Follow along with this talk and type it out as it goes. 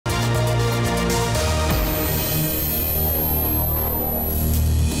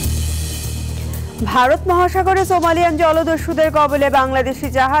ভারত মহাসাগরে সোমালিয়ান জলদস্যুদের কবলে বাংলাদেশি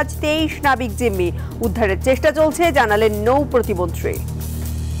জাহাজ 23 নাবিক জিম্মি উদ্ধারের চেষ্টা চলছে জানালেন নৌ প্রতিমন্ত্রী।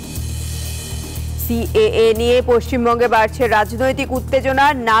 সিএএ নিয়ে পশ্চিমবঙ্গে বাড়ছে রাজনৈতিক উত্তেজনা,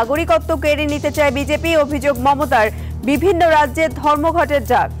 নাগরিকত্ব কেড়ে নিতে চায় বিজেপি, অভিযোগ মমতার, বিভিন্ন রাজ্যে ধর্মঘটের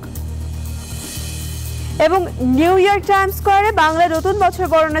ডাক। এবং নিউ ইয়র্ক টাইমস স্কয়ারে বাংলা নতুন বছর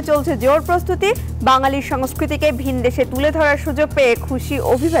বরণে চলছে জোর প্রস্তুতি, বাঙালির সংস্কৃতিকে ভিন দেশে তুলে ধরার সুযোগ পেয়ে খুশি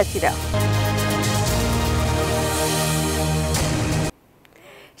অভিবাসীরা।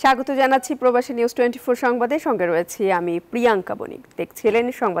 স্বাগত জানাচ্ছি প্রবাসী নিউজ 24 সংবাদে, সঙ্গে রয়েছি আমি প্রিয়াঙ্কা বণিক। দেখছিলেন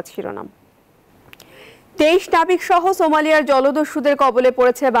সংবাদ শিরোনাম। 23 নাবিক সহ সোমালিয়ার জলদস্যুদের কবলে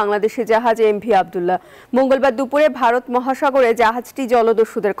পড়েছে বাংলাদেশি জাহাজ এমভি আব্দুল্লাহ। মঙ্গলবার দুপুরে ভারত মহাসাগরে জাহাজটি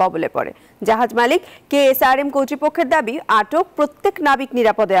জলদস্যুদের কবলে পড়ে। জাহাজ মালিক KSRM কর্তৃপক্ষের দাবি, আটক প্রত্যেক নাবিক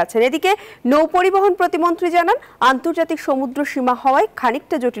নিরাপদে আছেন। এদিকে নৌ পরিবহন প্রতিমন্ত্রী জানান, আন্তর্জাতিক সমুদ্র সীমা হওয়ায়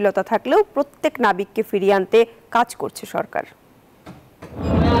খানিকটা জটিলতা থাকলেও প্রত্যেক নাবিককে ফিরিয়ে আনতে কাজ করছে সরকার।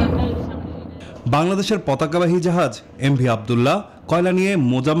 বাংলাদেশের পতাকাবাহী জাহাজ এমভি আব্দুল্লাহ কয়লা নিয়ে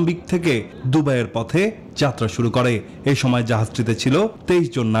মোজাম্বিক থেকে দুবাইয়ের পথে যাত্রা শুরু করে। এই সময় জাহাজটিতে ছিল 23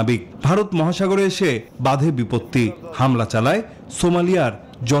 জন নাবিক। ভারত মহাসাগরে এসে বাধে বিপত্তি, হামলা চালায় সোমালিয়ার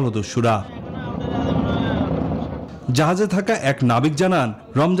জলদস্যুরা। জাহাজে থাকা এক নাবিক জানান,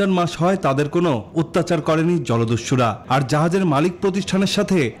 রমজান মাস হয় তাদের কোনো অত্যাচার করেনি জলদস্যুরা, আর জাহাজের মালিক প্রতিষ্ঠানের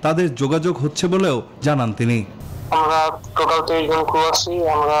সাথে তাদের যোগাযোগ হচ্ছে বলেও জানান তিনি। আমরা টোটাল 23 জন ক্রু আছি।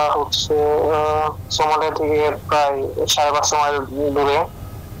 আমরা সোমালিয়া থেকে প্রায় 550 মাইল দূরে।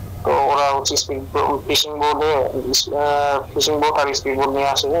 তো ওরা ফিশিং বোট আর স্পিড বোট নিয়ে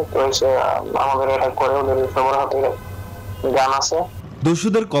আসে। তো এসে আমাদের অ্যাটাক করে, ওদের সবার হাতে গান আছে।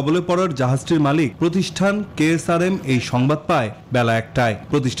 দস্যুদের কবলে পড়ার জাহাজটির মালিক প্রতিষ্ঠান KSRM এই সংবাদ পায় বেলা 1টায়।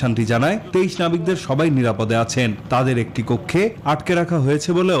 প্রতিষ্ঠানটি জানায় 23 নাবিকদের সবাই নিরাপদে আছেন, তাদের একটি কক্ষে আটকে রাখা হয়েছে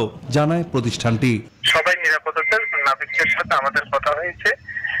বলেও জানায় প্রতিষ্ঠানটি। সবাই নিরাপদ আছেন। নাবিকদের সাথে আমাদের কথা হয়েছে,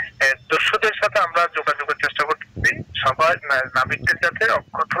 দস্যুদের সাথে আমরা যোগাযোগের চেষ্টা করতেছি। সবাই নাবিকদের যাতে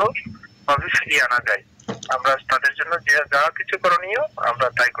অক্ষত ভাবে ফিরিয়ে আনা যায়, আমরা তাদের জন্য যা কিছু করণীয় আমরা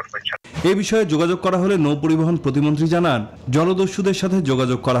তাই করবো। এই বিষয়ে যোগাযোগ করা হলে নৌ পরিবহন প্রতিমন্ত্রী জানান, জলদস্যুদের সাথে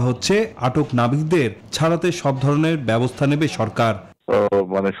যোগাযোগ করা হচ্ছে, আটক নাবিকদের ছাড়াতে সব ধরনের ব্যবস্থা নেবে সরকার।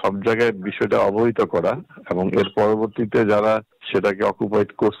 মানে সব জায়গায় বিষয়টা অবহিত করা এবং এর পরবর্তীতে যারা সেটাকে অকুপাইড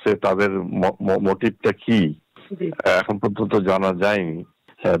করছে তাদের মোটিভটা কি এখন পর্যন্ত জানা যায়নি।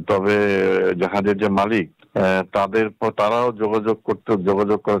 তবে জাহাজের যে মালিক তারাও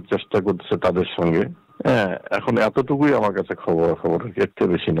যোগাযোগ করার চেষ্টা করতেছে তাদের সঙ্গে। এখন এতটুকুই আমার কাছে খবর এর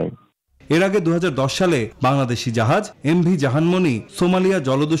চেয়ে বেশি নাই। এর আগে 2010 সালে বাংলাদেশি জাহাজ এমভি জাহানমণি সোমালিয়া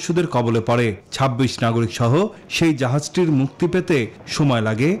জলদস্যুদের কবলে পড়ে। 26 নাগরিক সহ সেই জাহাজটির মুক্তি পেতে সময়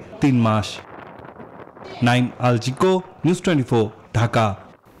লাগে 3 মাস। নাইম আলজিকো, নিউজ 24, ঢাকা।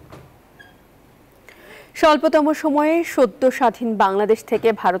 স্বল্পতম সময়ে সদ্য স্বাধীন বাংলাদেশ থেকে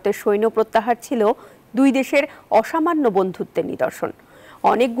ভারতের সৈন্য প্রত্যাহার ছিল দুই দেশের অসামান্য বন্ধুত্বের নিদর্শন।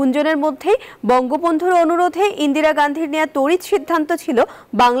 অনেক গুঞ্জনের মধ্যেই বঙ্গবন্ধুর অনুরোধে ইন্দিরা গান্ধীর নেওয়া তড়িৎ সিদ্ধান্ত ছিল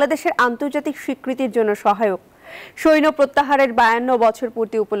বাংলাদেশের আন্তর্জাতিক স্বীকৃতির জন্য সহায়ক। সৈন্য প্রত্যাহারের 52 বছর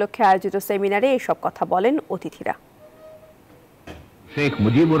পূর্তি উপলক্ষে আয়োজিত সেমিনারে এসব কথা বলেন অতিথিরা। শেখ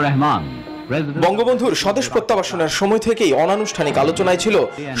মুজিবুর রহমান বঙ্গবন্ধুর স্বদেশ প্রত্যাবাসনের সময় থেকেই অনানুষ্ঠানিক আলোচনায় ছিল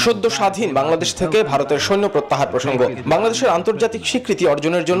সদ্য স্বাধীন বাংলাদেশ থেকে ভারতের সৈন্য প্রত্যাহার প্রসঙ্গ। বাংলাদেশের আন্তর্জাতিক স্বীকৃতি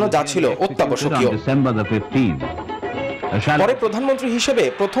অর্জনের জন্য যা ছিল অত্যাবশ্যকীয়। পরে প্রধানমন্ত্রী হিসেবে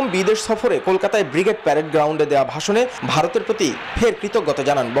প্রথম বিদেশ সফরে কলকাতায় ব্রিগেড প্যারেড গ্রাউন্ডে দেওয়া ভাষণে ভারতের প্রতি ফের কৃতজ্ঞতা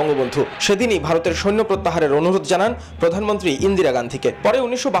জানান বঙ্গবন্ধু। সেদিনই ভারতের সৈন্য প্রত্যাহারের অনুরোধ জানান প্রধানমন্ত্রী ইন্দিরা গান্ধীকে। পরে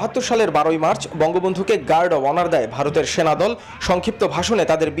 1972 সালের 12 মার্চ বঙ্গবন্ধুকে গার্ড অব অনার দেয় ভারতের সেনাদল। সংক্ষিপ্ত ভাষণে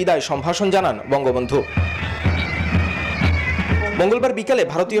তাদের বিদায় সম্ভাষণ জানান বঙ্গবন্ধু। মঙ্গলবার বিকালে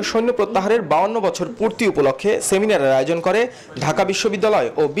ভারতীয় সৈন্য প্রত্যাহারের 52 বছর পূর্তি উপলক্ষে সেমিনারের আয়োজন করে ঢাকা বিশ্ববিদ্যালয়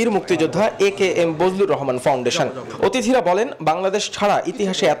ও বীর মুক্তিযোদ্ধা AKM বজলুর রহমান ফাউন্ডেশন। অতিথিরা বলেন, বাংলাদেশ ছাড়া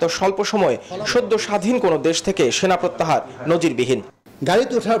ইতিহাসে এত স্বল্প সময়ে সদ্য স্বাধীন কোনো দেশ থেকে সেনা প্রত্যাহার নজিরবিহীন।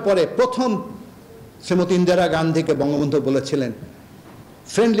 গাড়িতে ওঠার পরে প্রথম শ্রীমতী ইন্দিরা গান্ধীকে বঙ্গবন্ধু বলেছিলেন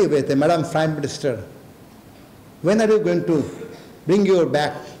ফ্রেন্ডলি ওয়েতে, madam prime minister, when are you going to bring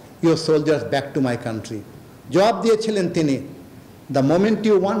your soldiers back to my country? জবাব দিয়েছিলেন তিনি, the moment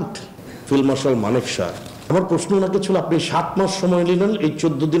you want. Field marshal Manek Shah, আমার প্রশ্ন ওনাকে ছিল, আপনি 7 মাস সময় নিলেন এই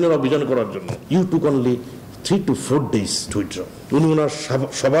 14 দিনের অভিযান করার জন্য। You took only 3 to 4 days to withdraw. উনি ওনার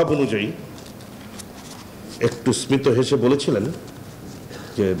স্বভাব অনুযায়ী একটু স্মিত হেসে বলেছিলেন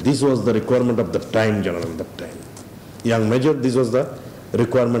যে this was the requirement of the time, general, that time. Young major, this was the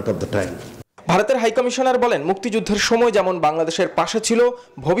requirement of the time. ভারতের হাইকমিশনার বলেন, মুক্তিযুদ্ধের সময় যেমন বাংলাদেশের পাশে ছিল,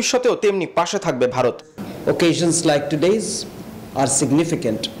 ভবিষ্যতেও তেমনি পাশে থাকবে Bharat. Occasions like today's are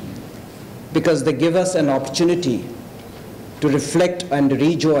significant because they give us an opportunity to reflect and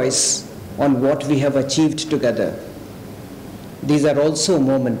rejoice on what we have achieved together. These are also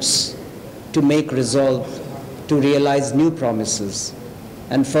moments to make resolve to realize new promises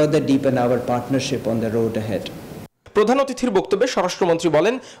and further deepen our partnership on the road ahead. প্রধান অতিথির বক্তব্যে স্বরাষ্ট্রমন্ত্রী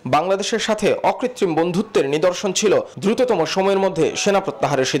বলেন, বাংলাদেশের সাথে অকৃত্রিম বন্ধুত্বের নিদর্শন ছিল দ্রুততম সময়ের মধ্যে সেনা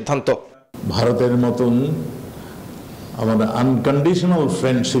প্রত্যাহারের সিদ্ধান্ত। ভারতের মতন আমাদের আনকন্ডিশনাল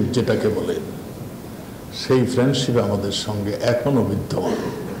ফ্রেন্ডশিপ যেটাকে বলে, সেই ফ্রেন্ডশিপ আমাদের সঙ্গে এখনো বিদ্যমান।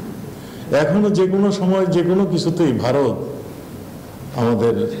 এখনো যে কোনো সময় যে কোনো কিছুতেই ভারত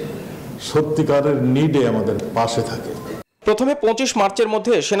আমাদের সত্যিকারের নিডে আমাদের পাশে থাকে। প্রথমে 25 মার্চের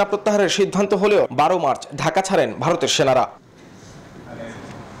মধ্যে সেনা প্রত্যাহারের সিদ্ধান্ত হলেও 12 মার্চ ঢাকা ছাড়েন ভারতের সেনারা।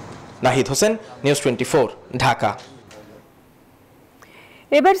 নাহিদ হোসেন, নিউজ 24, ঢাকা।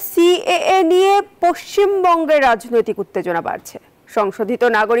 এবার সিএএ নিয়ে পশ্চিমবঙ্গের রাজনৈতিক উত্তেজনা বাড়ছে। সংশোধিত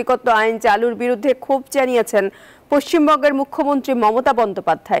নাগরিকত্ব আইন চালুর বিরুদ্ধে ক্ষোভ জানিয়েছেন পশ্চিমবঙ্গের মুখ্যমন্ত্রী মমতা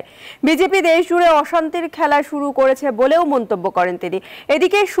বন্দ্যোপাধ্যায়। বিজেপি দেশ জুড়ে অশান্তির খেলা শুরু করেছে বলেও মন্তব্য করেন তিনি।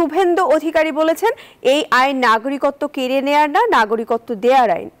 এদিকে শুভেন্দু অধিকারী বলেছেন, এই আইন নাগরিকত্ব কেড়ে নেয়ার না, নাগরিকত্ব দেওয়ার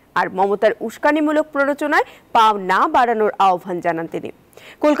আইন। আর মমতার উস্কানিমূলক প্ররোচনায় পাও না বাড়ানোর আহ্বান জানান তিনি।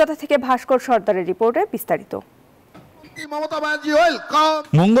 কলকাতা থেকে ভাস্কর সর্দারের রিপোর্টে বিস্তারিত।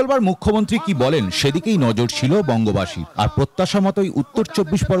 মঙ্গলবার মুখ্যমন্ত্রী কি বলেন সেদিকেই নজর ছিল বঙ্গবাসী। আর প্রত্যাশা মতোই উত্তর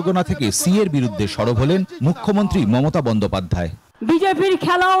 24 পরগনা থেকে সিএর বিরুদ্ধে সরব হলেন মুখ্যমন্ত্রী মমতা বন্দ্যোপাধ্যায়। বিজেপির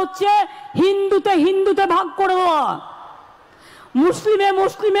খেলা হচ্ছে হিন্দুতে হিন্দুতে ভাগ করে দেওয়া, মুসলিমে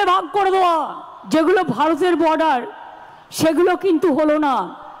মুসলিমে ভাগ করে দেওয়া। যেগুলো ভারতের বর্ডার সেগুলো কিন্তু হলো না,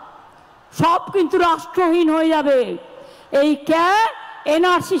 সব কিন্তু রাষ্ট্রহীন হয়ে যাবে। এই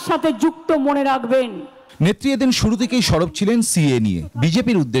এনআরসির সাথে যুক্ত মনে রাখবেন। নেত্রী এদিন শুরু থেকেই সরব ছিলেন সিএ নিয়ে।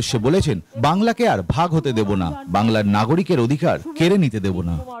 বিজেপির উদ্দেশ্যে বলেছেন, বাংলাকে আর ভাগ হতে দেব না, বাংলার নাগরিকের অধিকার কেড়ে নিতে দেব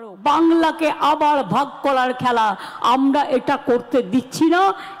না। বাংলাকে আবার ভাগ করার খেলা আমরা এটা করতে দিচ্ছি না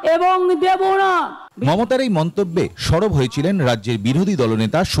এবং দেব না। মমতার এই মন্তব্যে সরব হয়েছিলেন রাজ্যের বিরোধী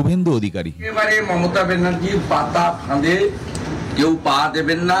দলনেতা শুভেন্দু অধিকারী। এবারে মমতা ব্যানার্জির পাতা ফাঁদে কেউ পা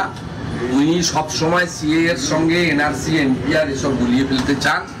দেবেন না। উনি সবসময় সিএ এর সঙ্গে এনআরসি এনপিআর এসব গুলিয়ে ফেলতে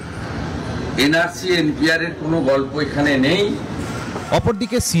চান। এনআরসি এনপিআর এর কোনো গল্প এখানে নেই।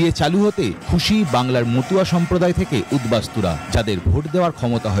 অপরদিকে সিএ চালু হতে খুশি বাংলার মতুয়া সম্প্রদায় থেকে উদ্বাস্তুরা, যাদের ভোট দেওয়ার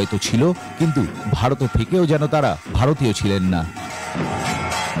ক্ষমতা হয়তো ছিল, কিন্তু ভারত থেকেও যেন তারা ভারতীয় ছিলেন না।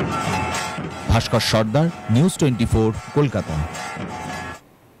 ভাস্কর সর্দার, নিউজ 24, কলকাতা।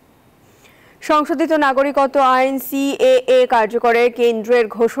 সংশোধিত নাগরিকত্ব আইন সিএএ কার্যকরের কেন্দ্রের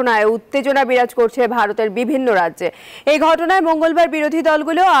ঘোষণায় উত্তেজনা বিরাজ করছে ভারতের বিভিন্ন রাজ্যে। এই ঘটনায় মঙ্গলবার বিরোধী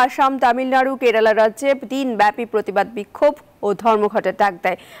দলগুলো আসাম, তামিলনাড়ু, কেরালা রাজ্যে দিনব্যাপী প্রতিবাদ, বিক্ষোভ ও ধর্মঘটের ডাক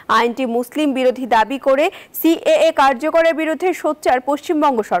দেয়। আইনটি মুসলিম বিরোধী দাবি করে সিএএ কার্যকরের বিরুদ্ধে সোচ্চার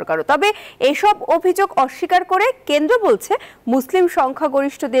পশ্চিমবঙ্গ সরকারও। তবে এসব অভিযোগ অস্বীকার করে কেন্দ্র বলছে, মুসলিম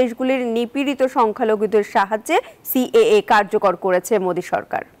সংখ্যাগরিষ্ঠ দেশগুলির নিপীড়িত সংখ্যালঘুদের সাহায্যে সিএএ কার্যকর করেছে মোদী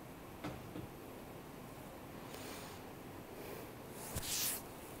সরকার।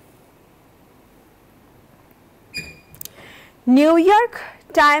 নিউ ইয়র্ক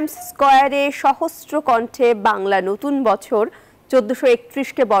টাইমস স্কোয়ারে সহস্র কণ্ঠে বাংলা নতুন বছর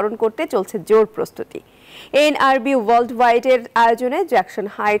 1431কে বরণ করতে চলছে জোর প্রস্তুতি। এনআরবি ওয়ার্ল্ড ওয়াইডের আয়োজনে জ্যাকসন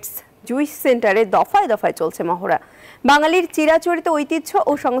হাইটস জুইস সেন্টারে দফায় দফায় চলছে মহড়া। বাঙালির চিরাচরিত ঐতিহ্য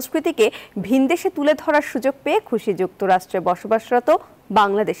ও সংস্কৃতিকে ভিনদেশে তুলে ধরার সুযোগ পেয়ে খুশি যুক্তরাষ্ট্রে বসবাসরত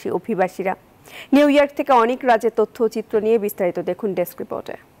বাংলাদেশি অভিবাসীরা। নিউ ইয়র্ক থেকে অনেক রাজ্যের তথ্য ও চিত্র নিয়ে বিস্তারিত দেখুন ডেস্ক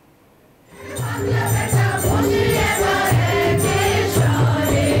রিপোর্টে।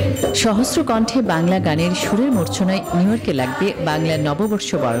 সহস্র কণ্ঠে বাংলা গানের সুরের মূর্ছনায় নিউ ইয়র্কে লাগবে বাংলার নববর্ষ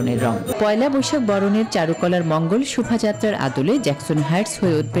বরণের রং। পয়লা বৈশাখ বরণের চারুকলার মঙ্গল শোভাযাত্রার আদলে জ্যাকসন হাইটস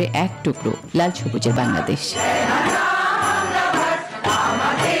হয়ে উঠবে এক টুকরো লাল সবুজের বাংলাদেশ।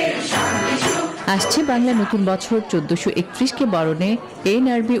 আসছে বাংলা নতুন বছর 1431কে বরণে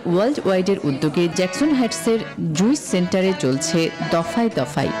এনআরবি ওয়ার্ল্ড ওয়াইডের উদ্যোগে জ্যাকসন হাইটসের জুইস সেন্টারে চলছে দফায়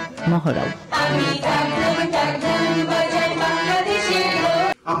দফায় মহড়াও।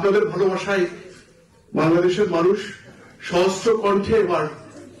 আপনাদের ভালোবাসায় বাংলাদেশের মানুষ সহস্র কণ্ঠে এবার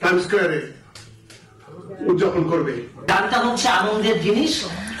টাইম স্কয়ারে উদযাপন করবে। গানটা হচ্ছে আনন্দের জিনিস,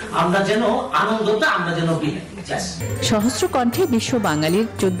 আমরা যেন আনন্দটা আমরা যেন সহস্র কণ্ঠে বিশ্ব বাঙালির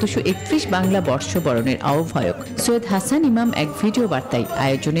 1431 বাংলা বর্ষবরণের আহ্বায়ক সৈয়দ হাসান ইমাম এক ভিডিও বার্তায়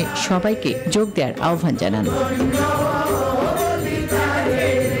আয়োজনে সবাইকে যোগ দেওয়ার আহ্বান জানান।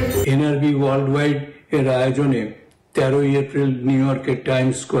 এনআরবি ওয়ার্ল্ড ওয়াইড এর আয়োজনে 13 এপ্রিল নিউ ইয়র্কের টাইম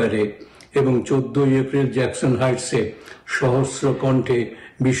স্কোয়ারে এবং 14 এপ্রিল জ্যাকসন হাইটসে সহস্র কণ্ঠে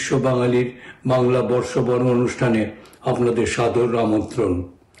বিশ্ব বাঙালির বাংলা বর্ষবরণ অনুষ্ঠানে আপনাদের সাদর আমন্ত্রণ।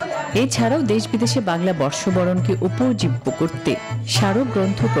 এছাড়াও দেশ বিদেশে বাংলা বর্ষবরণকে উপজীব্য করতে স্মারক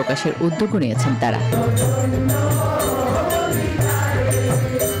গ্রন্থ প্রকাশের উদ্যোগ নিয়েছেন তারা।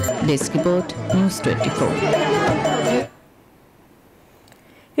 Desk report, news 24।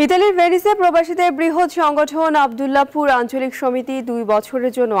 ইতালির ভেনিসে প্রবাসীদের বৃহৎ সংগঠন আবদুল্লাপুর আঞ্চলিক সমিতি 2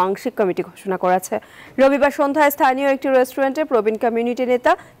 বছরের জন্য আংশিক কমিটি ঘোষণা করেছে। রবিবার সন্ধ্যায় স্থানীয় একটি রেস্টুরেন্টে প্রবীণ কমিউনিটি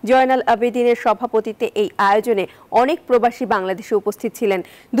নেতা জয়নাল আবেদিনের সভাপতিত্বে এই আয়োজনে অনেক প্রবাসী বাংলাদেশে উপস্থিত ছিলেন।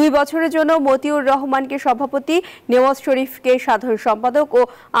 2 বছরের জন্য মতিউর রহমানকে সভাপতি, নেওয়াজ শরীফকে সাধারণ সম্পাদক ও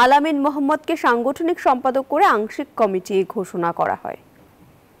আলামিন মোহাম্মদকে সাংগঠনিক সম্পাদক করে আংশিক কমিটি ঘোষণা করা হয়।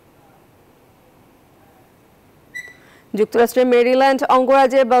 যুক্তরাষ্ট্রের মেরিল্যান্ড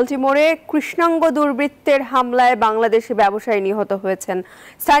অঙ্গরাজ্যের বাল্টিমোরে কৃষ্ণাঙ্গ দুর্বৃত্তের হামলায় বাংলাদেশি ব্যবসায়ী নিহত হয়েছেন।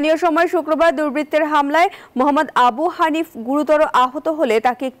 স্থানীয় সময় শুক্রবার দুর্বৃত্তের হামলায় মোহাম্মদ আবু হানিফ গুরুতর আহত হলে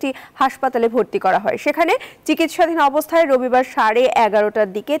তাকে একটি হাসপাতালে ভর্তি করা হয়। সেখানে চিকিৎসাধীন অবস্থায় রবিবার 11:30টার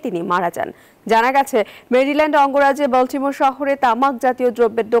দিকে তিনি মারা যান। জানা গেছে, মেরিল্যান্ড অঙ্গরাজ্যের বাল্টিমোর শহরে তামাক জাতীয়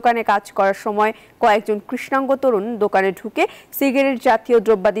দ্রব্যের দোকানে কাজ করার সময় কয়েকজন কৃষ্ণাঙ্গ তরুণ দোকানে ঢুকে সিগারেট জাতীয়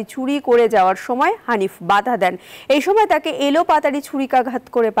দ্রব্যাদি চুরি করে যাওয়ার সময় হানিফ বাধা দেন। এই সময় তাকে এলোপাতাড়ি ছুরিকাঘাত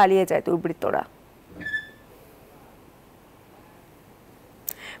করে পালিয়ে যায় দুর্বৃত্তরা।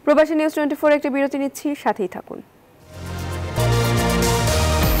 প্রবাসী নিউজ 24 একটি বিরতি নিচ্ছি, সাথেই থাকুন।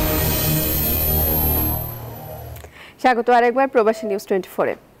 স্বাগত আরেকবার প্রবাসী নিউজ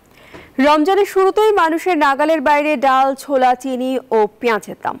 24-এ। রমজানের শুরুতেই মানুষের নাগালের বাইরে ডাল, ছোলা, চিনি ও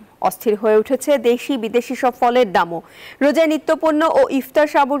পেঁয়াজের দাম। অস্থির হয়ে উঠেছে দেশি বিদেশি সব ফলের দামও। রোজায় নিত্যপণ্য ও ইফতার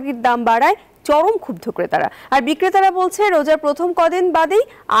সামগ্রীর দাম বাড়ায় চরম ক্ষুব্ধ ক্রেতারা। আর বিক্রেতারা বলছে রোজার প্রথম কদিন বাদেই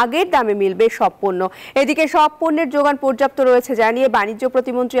আগের দামে মিলবে সব পণ্য। এদিকে সব পণ্যের যোগান পর্যাপ্ত রয়েছে জানিয়ে বাণিজ্য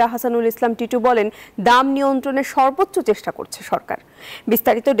প্রতিমন্ত্রী আহসানুল ইসলাম টিটু বলেন, দাম নিয়ন্ত্রণের সর্বোচ্চ চেষ্টা করছে সরকার।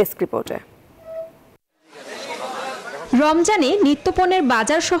 বিস্তারিত ডেস্ক রিপোর্টে। রমজানে নিত্যপণ্যের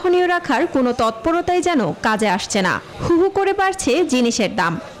বাজার সহনীয় রাখার কোনো তৎপরতাই যেন কাজে আসছে না। হু হু করে বাড়ছে জিনিসের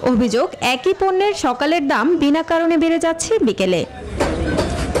দাম। অভিযোগ, একই পণ্যের সকালের দাম বিনা কারণে বেড়ে যাচ্ছে বিকেলে।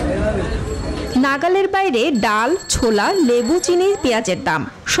 নাগালের বাইরে ডাল, ছোলা, লেবু, চিনি, পেঁয়াজের দাম।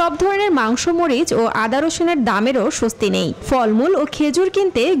 সব ধরনের মাংস, মরিচ ও আদা রসুনের দামেরও স্বস্তি নেই। ফলমূল ও খেজুর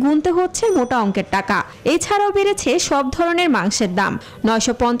কিনতে গুনতে হচ্ছে মোটা অঙ্কের টাকা। এছাড়াও বেড়েছে সব ধরনের মাংসের দাম।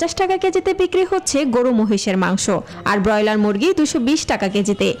 950 টাকা কেজিতে বিক্রি হচ্ছে গরু মহিষের মাংস, আর ব্রয়লার মুরগি 220 টাকা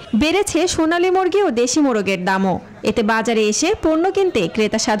কেজিতে। বেড়েছে সোনালী মুরগি ও দেশি মোরগের দামও। এতে বাজারে এসে পণ্য কিনতে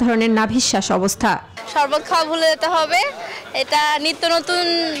ক্রেতা সাধারণের নাভিশ্বাস অবস্থা। শরবত খাওয়া ভুলে যেতে হবে। এটা নিত্য নতুন,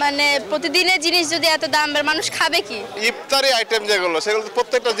 মানে প্রতিদিনের জিনিস যদি এত দাম বেড়ে মানুষ খাবে কি? ইফতারি আইটেম যেগুলো, সেগুলো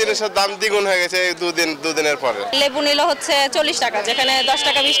প্রত্যেকটা জিনিসের দাম দ্বিগুণ হয়ে গেছে এই দুদিনের পরে। লেবু নিল হচ্ছে 40 টাকা, যেখানে 10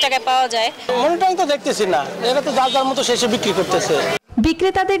 টাকা 20 টাকায় পাওয়া যায়। মনিটরিং তো দেখতেছি না, এটা তো যার মতো শেষে বিক্রি করতেছে।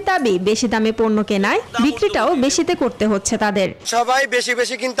 বিক্রেতাদের দাবি, বেশি দামে পণ্য কেনায় বিক্রিটাও বেশিতে করতে হচ্ছে তাদের। সবাই বেশি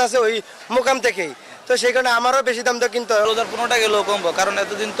বেশি কিনতেছে ওই মোকাম থেকেই, তো সেই কারণে আমারও বেশি দাম তো কিনতে হয়। রোজার 15 টাকা গেলেও কমবো, কারণ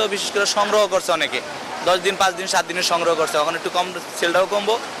এতদিন তো বিশেষ করে সংগ্রহ করছে অনেকে, 10 দিন 5 দিন 7 দিনের সংগ্রহ করছে, এখন একটু কম, সেলটাও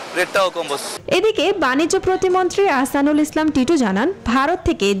কমবো, রেটটাও কমবো। এদিকে বাণিজ্য প্রতিমন্ত্রী আহসানুল ইসলাম টিটু জানান, ভারত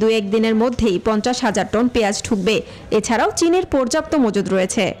থেকে 2-1 দিনের মধ্যেই 50,000 টন পেঁয়াজ ঢুকবে। এছাড়াও চিনির পর্যাপ্ত মজুদ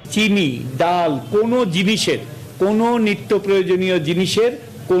রয়েছে। চিনি, ডাল, কোনো জিনিসের, কোনো নিত্য প্রয়োজনীয় জিনিসের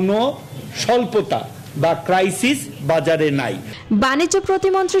কোনো স্বল্পতা বা ক্রাইসিস বাজারে নাই। বাণিজ্য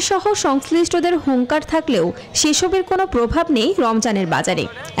প্রতিমন্ত্রী সহ সংশ্লিষ্টদের হুঙ্কার থাকলেও সেসবের কোনো প্রভাব নেই রমজানের বাজারে,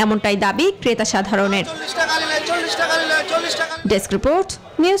 এমনটাই দাবি ক্রেতা সাধারণের। Desk report,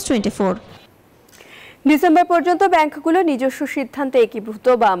 news 24। ডিসেম্বর পর্যন্ত ব্যাংকগুলো নিজস্ব সিদ্ধান্তে একীভূত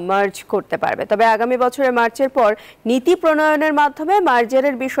বা মার্জ করতে পারবে। তবে আগামী বছরের মার্চের পর নীতি প্রণয়নের মাধ্যমে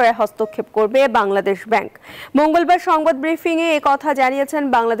মার্জারের বিষয়ে হস্তক্ষেপ করবে বাংলাদেশ ব্যাংক। মঙ্গলবার সংবাদ ব্রিফিংয়ে এ কথা জানিয়েছেন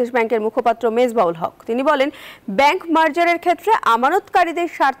বাংলাদেশ ব্যাংকের মুখপাত্র মেজবাউল হক। তিনি বলেন, ব্যাংক মার্জারের ক্ষেত্রে আমানতকারীদের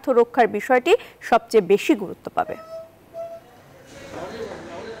স্বার্থ রক্ষার বিষয়টি সবচেয়ে বেশি গুরুত্ব পাবে।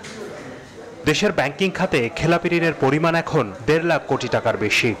 দেশের ব্যাংকিং খাতে খেলাপি ঋণের পরিমাণ এখন 1.5 লাখ কোটি টাকার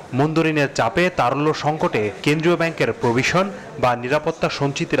বেশি। মন্দঋণের চাপে তারল্য সংকটে কেন্দ্রীয় ব্যাংকের প্রভিশন বা নিরাপত্তা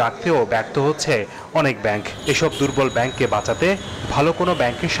সঞ্চিতি রাখতেও ব্যর্থ হচ্ছে অনেক ব্যাংক। এসব দুর্বল ব্যাংককে বাঁচাতে ভালো কোনো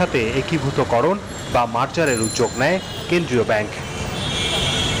ব্যাংকের সাথে একীভূতকরণ বা মার্জারের উদ্যোগ নেয় কেন্দ্রীয় ব্যাংক।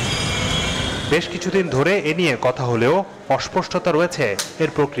 বেশ কিছুদিন ধরে এ নিয়ে কথা হলেও অস্পষ্টতা রয়েছে এর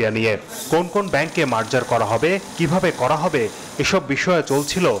প্রক্রিয়া নিয়ে। কোন কোন ব্যাংকে মার্জার করা হবে, কিভাবে করা হবে, এসব বিষয়ে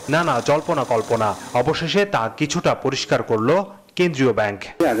চলছিল নানা জল্পনা কল্পনা। অবশেষে তা কিছুটা পরিষ্কার করলো কেন্দ্রীয় ব্যাংক।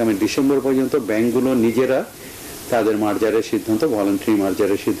 আগামী ডিসেম্বর পর্যন্ত ব্যাংকগুলো নিজেরা তাদের মার্জারের সিদ্ধান্ত, ভলান্টারি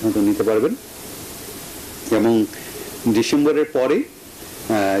মার্জারের সিদ্ধান্ত নিতে পারবেন এবং ডিসেম্বরের পরে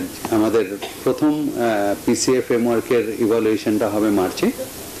আমাদের প্রথম পিসিএ ফ্রেমওয়ার্কের ইভালুয়েশনটা হবে মার্চে।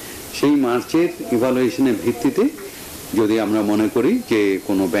 সেই মার্চের ইভালুয়েশনের ভিত্তিতে যদি আমরা মনে করি যে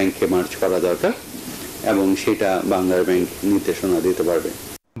কোনো ব্যাংকে মার্জ করা দরকার এবং সেটা বাংলার ব্যাংক নির্দেশনা দিতে পারবে।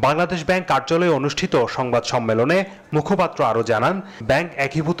 বাংলাদেশ ব্যাংক কার্যালয়ে অনুষ্ঠিত সংবাদ সম্মেলনে মুখপাত্র আরো জানান, ব্যাংক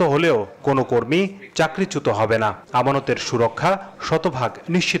একীভূত হলেও কোনো কর্মী চাকরিচ্যুত হবে না। আমানতের সুরক্ষা শতভাগ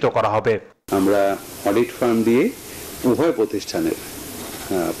নিশ্চিত করা হবে। আমরা অডিট ফার্ম দিয়ে উভয় প্রতিষ্ঠানের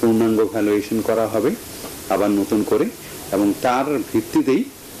পূর্ণাঙ্গ ভ্যালুয়েশন করা হবে আবার নতুন করে, এবং তার ভিত্তিতেই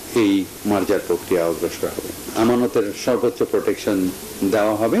এই মার্জার প্রক্রিয়া অগ্রসর হবে। আমানতের সর্বোচ্চ প্রোটেকশন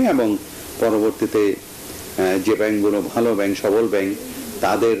দেওয়া হবে এবং পরবর্তীতে যে ব্যাংকগুলো ভালো ব্যাংক, সবল ব্যাংক,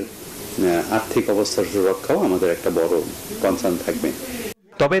 তাদের আর্থিক অবস্থার সুরক্ষাও আমাদের একটা বড় কনসার্ন থাকবে।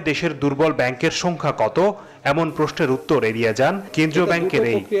 তবে দেশের দুর্বল ব্যাংকের সংখ্যা কত, এমন প্রশ্নের উত্তর এড়িয়ে যান কেন্দ্রীয় ব্যাংকের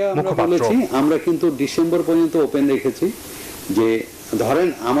এই মুখপাত্র। আমরা কিন্তু ডিসেম্বর পর্যন্ত ওপেন রেখেছি, যে ধরেন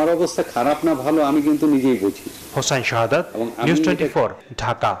আমার অবস্থা খারাপ না ভালো আমি কিন্তু নিজেই বুঝি। হোসাইন শাহাদাত, নিউজ 24,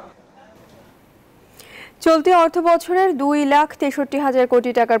 ঢাকা। চলতি অর্থ বছরের 2,63,000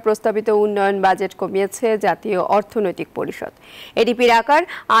 কোটি টাকার প্রস্তাবিত উন্নয়ন বাজেট কমিয়েছে জাতীয় অর্থনৈতিক পরিষদ। এডিপির আকার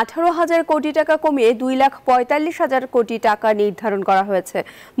 18,000 কোটি টাকা কমিয়ে 2,45,000 কোটি টাকা নির্ধারণ করা হয়েছে।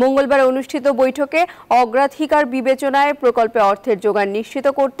 মঙ্গলবার অনুষ্ঠিত বৈঠকে অগ্রাধিকার বিবেচনায় প্রকল্পে অর্থের জোগান নিশ্চিত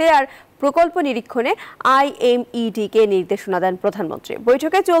করতে আর প্রকল্প নিরীক্ষণে IMED-কে নির্দেশনা দেন প্রধানমন্ত্রী।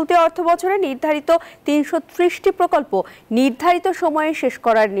 বৈঠকে চলতি অর্থ বছরে নির্ধারিত 330টি প্রকল্প নির্ধারিত সময়ে শেষ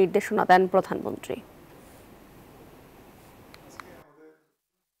করার নির্দেশনা দেন প্রধানমন্ত্রী।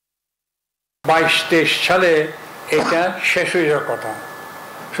 22-23 সালে এটা শেষ হয়ে যাওয়ার কথা,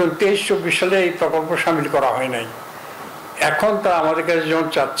 শুধু 23-24 সালে এই প্রকল্প সামিল করা হয় নাই। এখন তা আমাদের কাছে যখন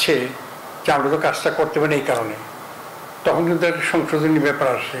চাচ্ছে যে আমরা তো কাজটা করতে পারি এই কারণে, তখন কিন্তু একটা সংশোধনী ব্যাপার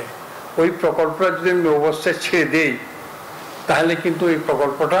আসে। ওই প্রকল্পটা যদি আমি অবস্থায় ছেড়ে দেই তাহলে কিন্তু এই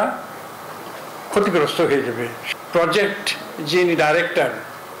প্রকল্পটা ক্ষতিগ্রস্ত হয়ে যাবে। প্রজেক্ট যিনি ডাইরেক্টর,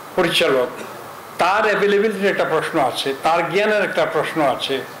 পরিচালক, তার অ্যাভেলেবিলিটির একটা প্রশ্ন আছে, তার জ্ঞানের একটা প্রশ্ন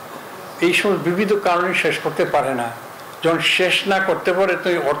আছে। এই সমস্ত বিবিধ কারণে শেষ করতে পারে না। যখন শেষ না করতে পারে তো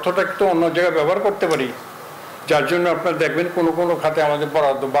অর্থটাকে তো অন্য জায়গায় ব্যবহার করতে পারি, যার জন্য আপনারা দেখবেন কোনো কোনো খাতে আমাদের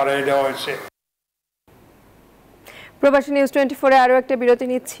বরাদ্দ বাড়িয়ে দেওয়া হয়েছে। প্রবাসী নিউজ 24-এ আরও একটা বিরতি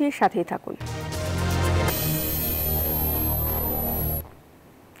নিচ্ছি, সাথেই থাকুন।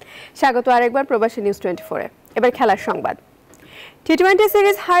 স্বাগত আরেকবার প্রবাসী নিউজ 24-এ। এবার খেলার সংবাদ। টি-20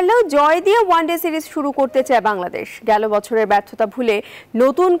 সিরিজ হারলেও জয় দিয়ে ওয়ানডে সিরিজ শুরু করতে চায় বাংলাদেশ। গেল বছরের ব্যর্থতা ভুলে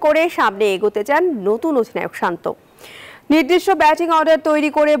নতুন করে সামনে এগোতে চান নতুন অধিনায়ক শান্ত। নির্দিষ্ট ব্যাটিং অর্ডার তৈরি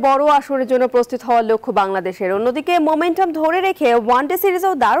করে বড় আসরের জন্য প্রস্তুত হওয়ার লক্ষ্য বাংলাদেশের। অন্যদিকে মোমেন্টাম ধরে রেখে ওয়ানডে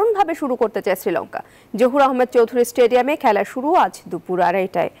সিরিজও দারুণভাবে শুরু করতে চায় শ্রীলঙ্কা। জহুর আহমেদ চৌধুরী স্টেডিয়ামে খেলা শুরু আজ দুপুর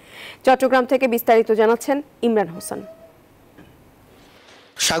 2:30টায়। চট্টগ্রাম থেকে বিস্তারিত জানাচ্ছেন ইমরান হোসেন।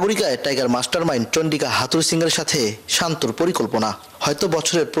 সাগরিকায় টাইগার মাস্টারমাইন্ড চন্ডিকা হাতুড়ি সিংয়ের সাথে শান্তর পরিকল্পনা। হয়তো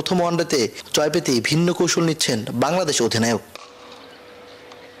বছরের প্রথম ওয়ানডেতে জয় পেতেই ভিন্ন কৌশল নিচ্ছেন বাংলাদেশ অধিনায়ক।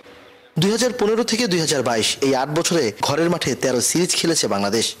 2015 থেকে 2022 এই 8 বছরে ঘরের মাঠে 13 সিরিজ খেলেছে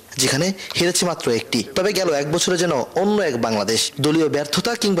বাংলাদেশ, যেখানে হেরেছে মাত্র একটি। তবে গেল 1 বছরে যেন অন্য এক বাংলাদেশ। দলীয়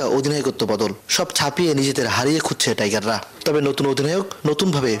ব্যর্থতা কিংবা অধিনায়কত্ব বদল সব ছাপিয়ে নিজেদের হারিয়ে খুঁজছে টাইগাররা। তবে নতুন অধিনায়ক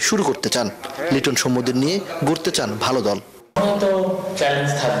নতুনভাবে শুরু করতে চান, লিটন সম্মুদের নিয়ে গড়তে চান ভালো দল। তো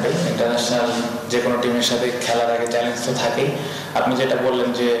চ্যালেঞ্জ থাকবে, ইন্টারন্যাশনাল যে কোনো টিমের সাথে খেলার আগে চ্যালেঞ্জ তো থাকেই। আপনি যেটা বললেন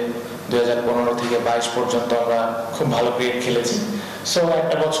যে 2015 থেকে 22 পর্যন্ত আমরা খুব ভালো ক্রিকেট খেলেছি, সো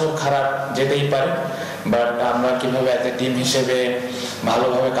একটা বছর খারাপ যেতেই পারে, বাট আমরা কিভাবে অ্যাজ এ টিম হিসেবে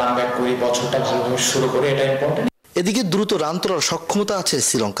ভালোভাবে কামব্যাক করি, বছরটা ভালোভাবে শুরু করি, এটা ইম্পর্টেন্ট। এদিকে দ্রুত রান তোলার সক্ষমতা আছে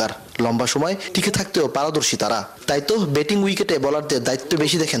শ্রীলঙ্কার। লম্বা সময় টিকে থাকতেও পারদর্শী তারা। তাই তো ব্যাটিং উইকেটে বোলারদের দায়িত্ব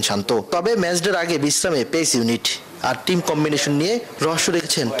বেশি দেখেন শান্ত। তবে ম্যাচডের আগে বিশ্রামে পেস ইউনিট আর টিম কম্বিনেশন নিয়ে রহস্য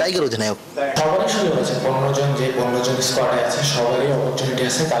রেখেছেন টাইগার অধিনায়ক। সবারই সুযোগ আছে, 15 জন স্কোয়াডে আছে, সবারই অপরচুনিটি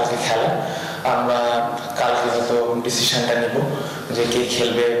আছে কালকে খেলা। আমরা কালকে হয়তো ডিসিশনটা নেব যে কে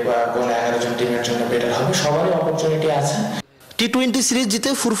খেলবে বা কোন 11 জন টিমের জন্য বেটার হবে, সবারই অপরচুনিটি আছে। টি-20 সিরিজ জিতে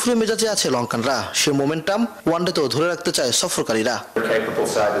ফুরফুরে মেজাজে আছে লঙ্কানরা। সে মোমেন্টাম ওয়ানডেতেও ধরে রাখতে চায় সফরকারীরা।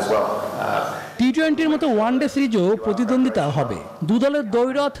 টি-20-র মতো ওয়ানডে সিরিজও প্রতিদ্বন্দ্বিতা হবে। দুদলের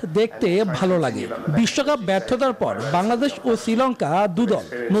দ্বৈরথ দেখতে ভালো লাগে। বিশ্বকাপ ব্যর্থতার পর বাংলাদেশ ও শ্রীলঙ্কা দুদল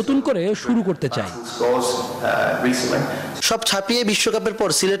নতুন করে শুরু করতে চায়। সব ছাপিয়ে বিশ্বকাপের পর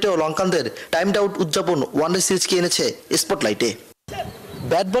সিলেটেও লঙ্কানদের টাইমড আউট উদযাপন ওয়ানডে সিরিজকে এনেছে স্পটলাইটে।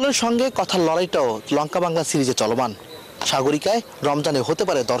 ব্যাট বলের সঙ্গে কথার লড়াইটাও লঙ্কা বাংলা সিরিজে চলমান। সাগরিকায় রমজানে হতে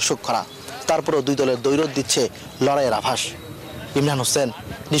পারে দর্শক খরা, তারপরও দুই দলের দ্বৈরথ দিচ্ছে লড়াইয়ের আভাস। ইমরান হোসেন,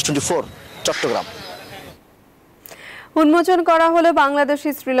 নিউজ 24, চট্টগ্রাম। উন্মোচন করা হলো বাংলাদেশ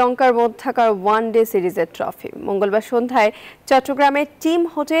শ্রীলঙ্কার মধ্যকার ওয়ানডে সিরিজের ট্রফি। মঙ্গলবার সন্ধ্যায় চট্টগ্রামের টিম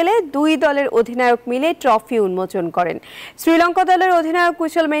হোটেলে দুই দলের অধিনায়ক মিলে ট্রফি উন্মোচন করেন। শ্রীলঙ্কা দলের অধিনায়ক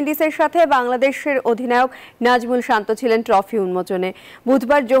কুশল মেন্ডিসের সাথে বাংলাদেশের অধিনায়ক নাজমুল শান্ত ছিলেন ট্রফি উন্মোচনে।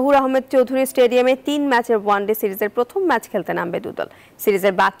 বুধবার জহুর আহমেদ চৌধুরী স্টেডিয়ামে 3 ম্যাচের ওয়ানডে সিরিজের প্রথম ম্যাচ খেলতে নামবে দুদল।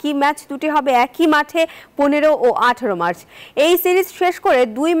 সিরিজের বাকি ম্যাচ দুটি হবে একই মাঠে 15 ও 18 মার্চ। এই সিরিজ শেষ করে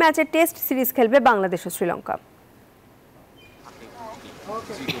 2 ম্যাচের টেস্ট সিরিজ খেলবে বাংলাদেশ ও শ্রীলঙ্কা।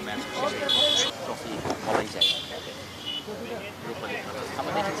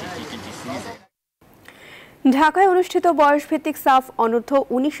 ঢাকায় অনুষ্ঠিত বয়সভিত্তিক সাফ অনূর্ধ্ব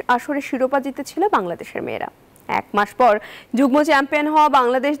 19 আসরে শিরোপা জিতেছিল বাংলাদেশের মেয়েরা। 1 মাস পর যুগ্ম চ্যাম্পিয়ন হওয়া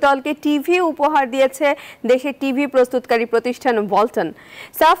বাংলাদেশ দলকে টিভি উপহার দিয়েছে দেশের টিভি প্রস্তুতকারী প্রতিষ্ঠান ওয়ালটন।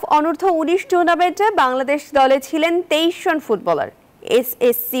 সাফ অনূর্ধ্ব 19 টুর্নামেন্টে বাংলাদেশ দলে ছিলেন 23 জন ফুটবলার।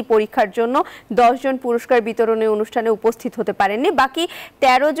 এসএসসি পরীক্ষার জন্য 10 জন পুরস্কার বিতরণী অনুষ্ঠানে উপস্থিত হতে পারেননি। বাকি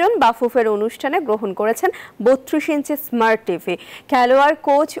 13 জন বাফুফের অনুষ্ঠানে গ্রহণ করেছেন 32 ইঞ্চি স্মার্ট টিভি। খেলোয়াড়,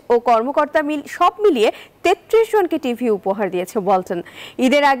 কোচ ও কর্মকর্তা সব মিলিয়ে 33 জনকে টিভি উপহার দিয়েছে ওয়ালটন।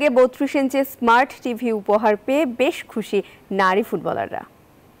 ঈদের আগে 32 ইঞ্চি স্মার্ট টিভি উপহার পেয়ে বেশ খুশি নারী ফুটবলাররা।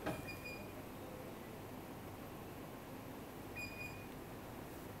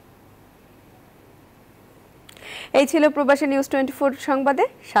 এই ছিল প্রবাসী নিউজ 24 সংবাদে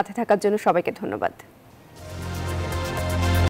সাথে থাকার জন্য সবাইকে ধন্যবাদ।